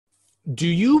Do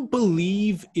you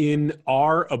believe in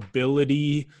our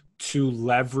ability to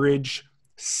leverage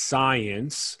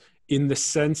science in the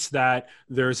sense that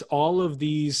there's all of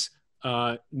these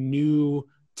new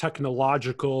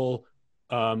technological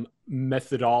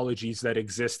methodologies that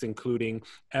exist, including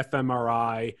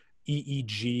fMRI,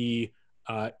 EEG,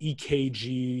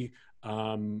 EKG,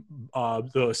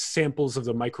 the samples of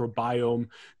the microbiome?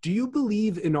 Do you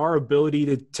believe in our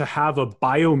ability to have a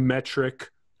biometric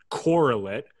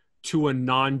correlate to a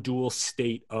non-dual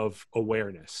state of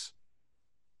awareness?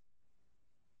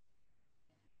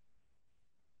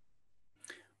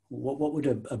 What would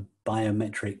a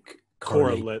biometric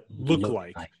correlate look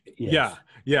like? Yes.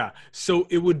 Yeah. So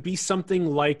it would be something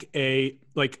like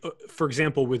for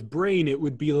example, with brain, it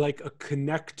would be like a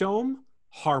connectome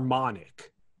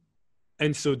harmonic.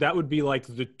 And so that would be like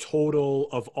the total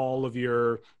of all of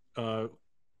your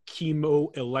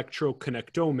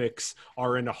chemoelectroconnectomics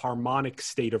are in a harmonic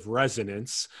state of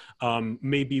resonance.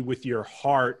 Maybe with your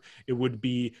heart, it would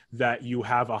be that you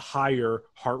have a higher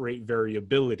heart rate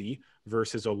variability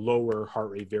versus a lower heart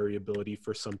rate variability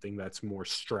for something that's more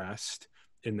stressed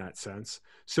in that sense.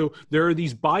 So there are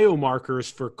these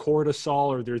biomarkers for cortisol,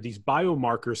 or there are these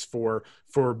biomarkers for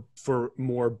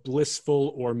more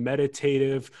blissful or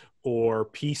meditative or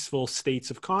peaceful states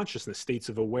of consciousness, states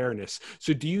of awareness.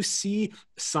 So do you see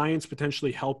science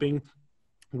potentially helping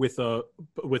with a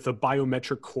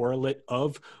biometric correlate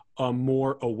of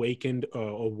more awakened,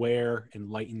 aware,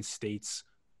 enlightened states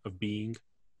of being?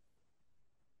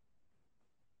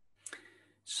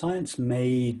 Science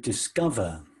may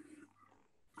discover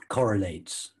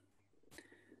correlates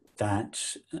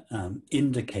that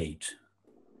indicate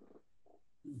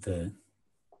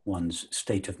one's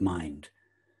state of mind.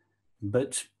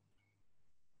 But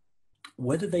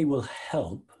whether they will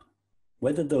help,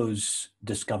 whether those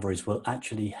discoveries will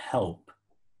actually help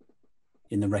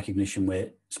in the recognition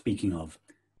we're speaking of,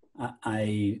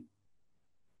 I'm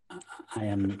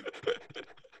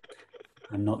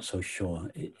not so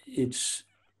sure.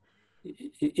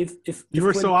 If you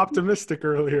were so optimistic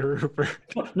earlier, Rupert.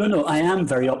 No, I am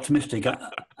very optimistic.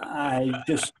 I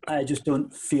just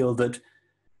don't feel that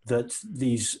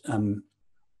these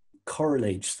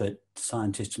correlates that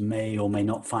scientists may or may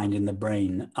not find in the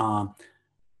brain are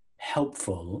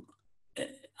helpful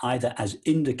either as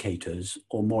indicators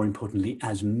or, more importantly,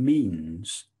 as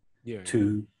means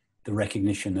to the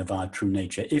recognition of our true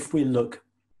nature. If we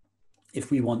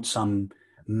want some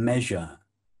measure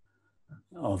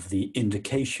of the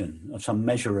indication, of some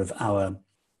measure of our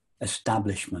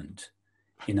establishment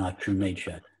in our true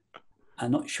nature,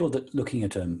 I'm not sure that looking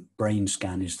at a brain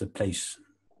scan is the place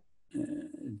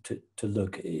to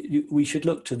look. We should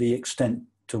look to the extent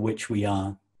to which we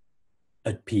are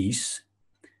at peace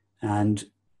and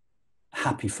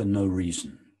happy for no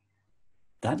reason.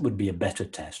 That would be a better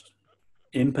test.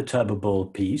 Imperturbable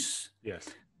peace, yes,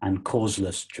 and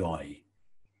causeless joy.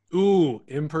 Ooh,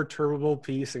 imperturbable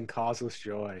peace and causeless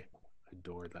joy.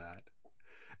 Adore that.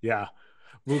 Yeah.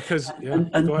 Well, because go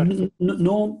ahead.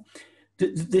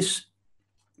 This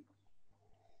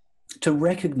to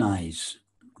recognize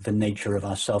the nature of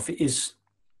ourself is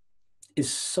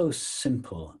so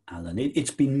simple, Alan.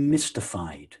 It's been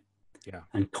mystified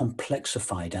and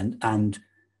complexified and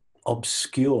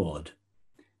obscured,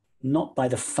 not by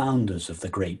the founders of the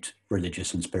great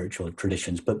religious and spiritual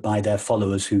traditions, but by their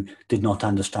followers who did not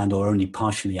understand or only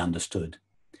partially understood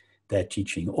their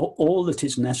teaching. All that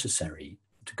is necessary,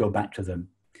 to go back to the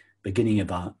beginning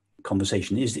of our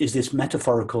conversation, is this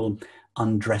metaphorical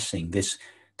undressing, this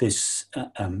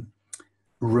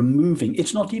removing.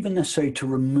 It's not even necessary to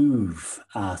remove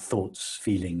our thoughts,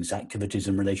 feelings, activities,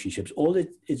 and relationships. All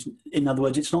it is, in other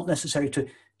words, it's not necessary to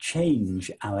change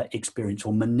our experience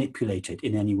or manipulate it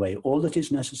in any way. All that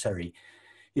is necessary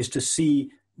is to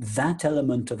see that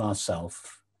element of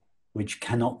ourself which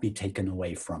cannot be taken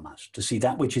away from us, to see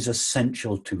that which is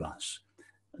essential to us,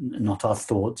 not our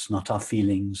thoughts, not our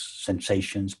feelings,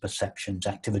 sensations, perceptions,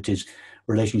 activities,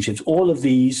 relationships. All of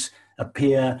these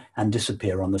appear and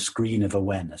disappear on the screen of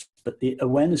awareness. But the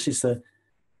awareness is the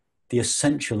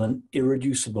essential and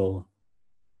irreducible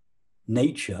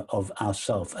nature of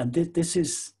ourself. And this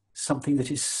is something that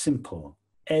is simple.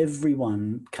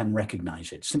 Everyone can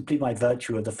recognize it simply by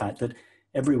virtue of the fact that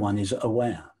everyone is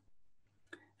aware.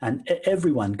 And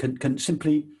everyone can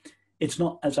simply, it's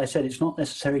not, as I said, it's not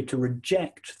necessary to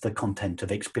reject the content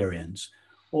of experience.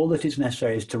 All that is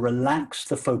necessary is to relax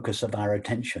the focus of our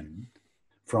attention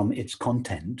from its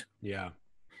content,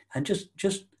 and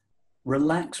just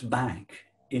relax back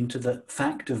into the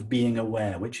fact of being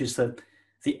aware, which is the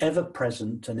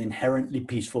ever-present and inherently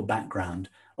peaceful background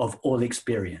of all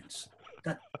experience.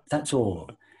 That's all.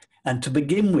 And to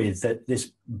begin with, that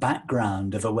this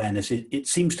background of awareness, it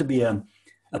seems to be a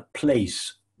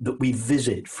place that we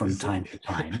visit from time to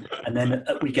time, and then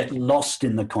we get lost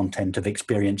in the content of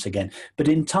experience again. But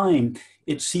in time,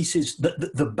 it ceases,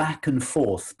 the back and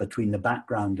forth between the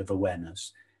background of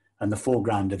awareness and the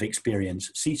foreground of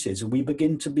experience ceases, and we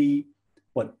begin to be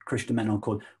what Krishna Menon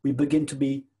called, we begin to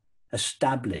be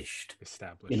established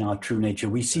in our true nature.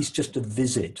 We cease just to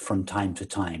visit from time to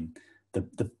time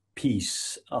the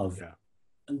piece of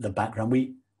the background.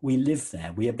 We live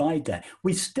there, we abide there.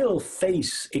 We still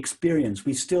face experience.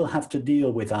 We still have to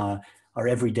deal with our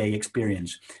everyday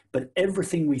experience. But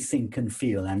everything we think and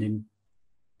feel, and in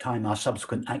time our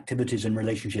subsequent activities and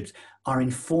relationships, are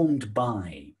informed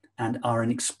by and are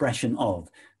an expression of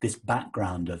this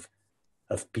background of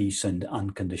peace and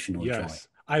unconditional joy.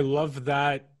 I love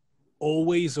that.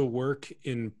 Always a work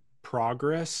in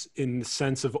progress, in the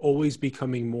sense of always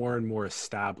becoming more and more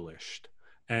established.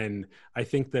 And I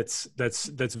think that's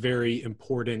very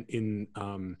important in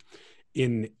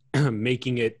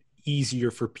making it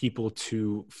easier for people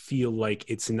to feel like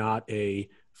it's not a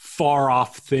far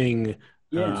off thing.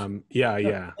 Yes.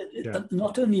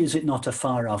 Not only is it not a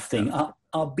far off thing,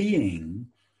 our being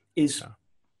is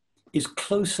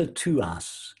closer to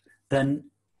us than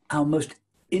our most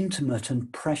intimate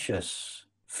and precious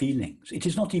feelings. It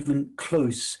is not even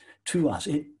close to us.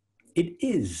 It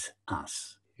is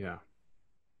us.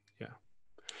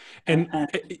 And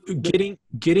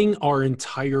getting our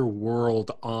entire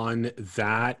world on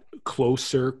that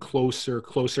closer,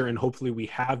 and hopefully we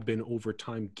have been over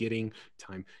time getting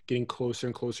closer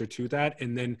and closer to that,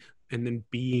 and then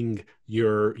being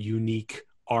your unique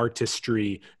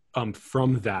artistry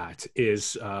from that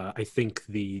is I think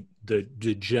the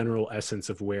general essence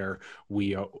of where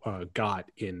we got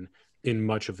in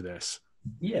much of this.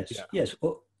 Yes.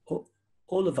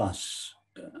 All of us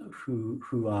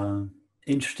who are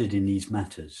interested in these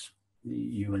matters,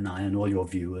 you and I and all your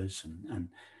viewers, and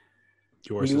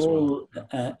yours we as all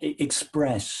well.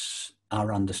 Express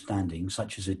our understanding,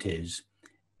 such as it is,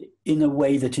 in a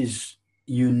way that is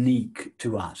unique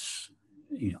to us.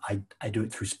 You know, I do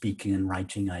it through speaking and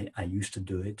writing. I used to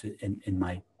do it in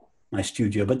my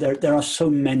studio, but there are so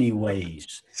many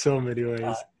ways. 8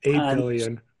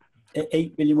 billion.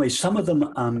 8 billion ways. Some of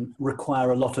them require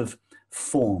a lot of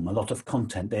form, a lot of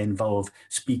content. They involve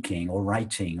speaking or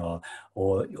writing or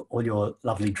all your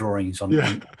lovely drawings on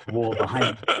the wall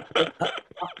behind.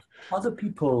 Other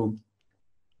people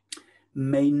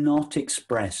may not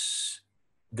express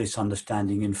this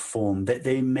understanding in form, that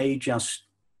they may just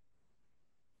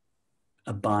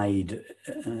abide,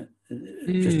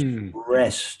 just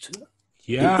rest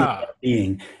in their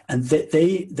being, and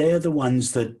they are the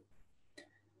ones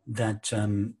that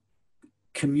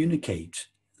communicate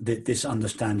this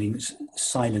understanding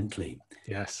silently.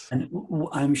 Yes. And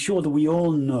I'm sure that we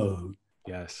all know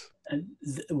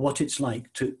what it's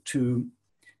like to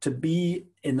be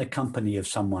in the company of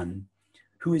someone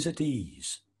who is at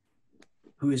ease,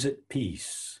 who is at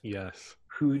peace. Yes.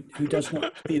 Who does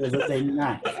not feel that they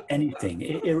lack anything,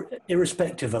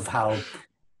 irrespective of how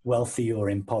wealthy or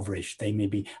impoverished they may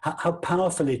be. How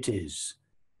powerful it is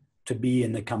to be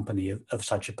in the company of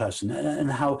such a person,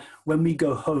 and how when we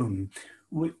go home,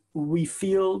 we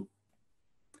feel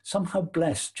somehow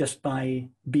blessed just by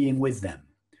being with them.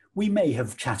 We may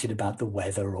have chatted about the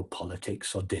weather or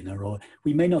politics or dinner, or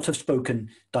we may not have spoken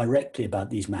directly about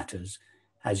these matters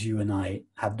as you and I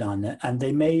have done,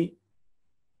 and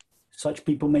such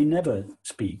people may never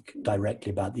speak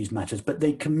directly about these matters, but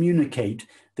they communicate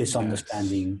this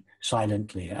understanding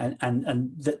silently,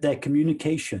 and that their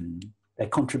communication, their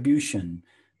contribution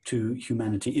to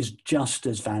humanity is just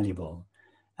as valuable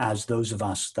as those of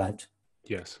us that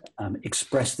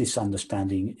express this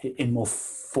understanding in more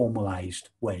formalized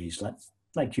ways,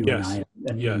 like you and I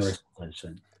and numerous others.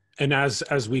 And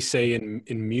as we say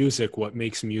in music, what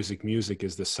makes music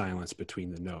is the silence between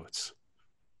the notes.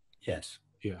 Yes.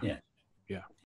 Yeah.